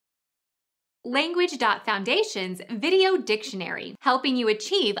Language.Foundation's Video Dictionary, helping you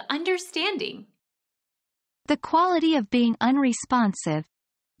achieve understanding. The quality of being unresponsive,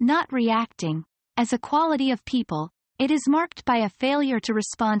 not reacting. As a quality of people, it is marked by a failure to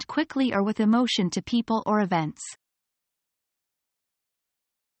respond quickly or with emotion to people or events.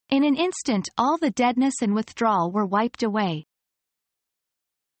 In an instant, all the deadness and withdrawal were wiped away.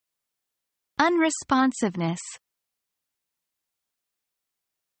 Unresponsiveness.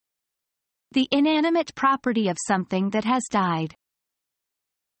 The inanimate property of something that has died.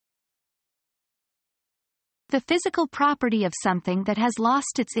 The physical property of something that has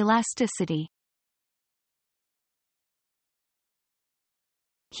lost its elasticity.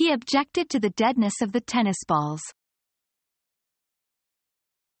 He objected to the deadness of the tennis balls.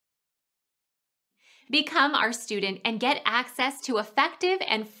 Become our student and get access to effective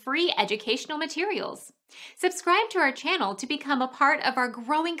and free educational materials. Subscribe to our channel to become a part of our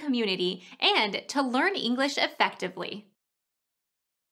growing community and to learn English effectively.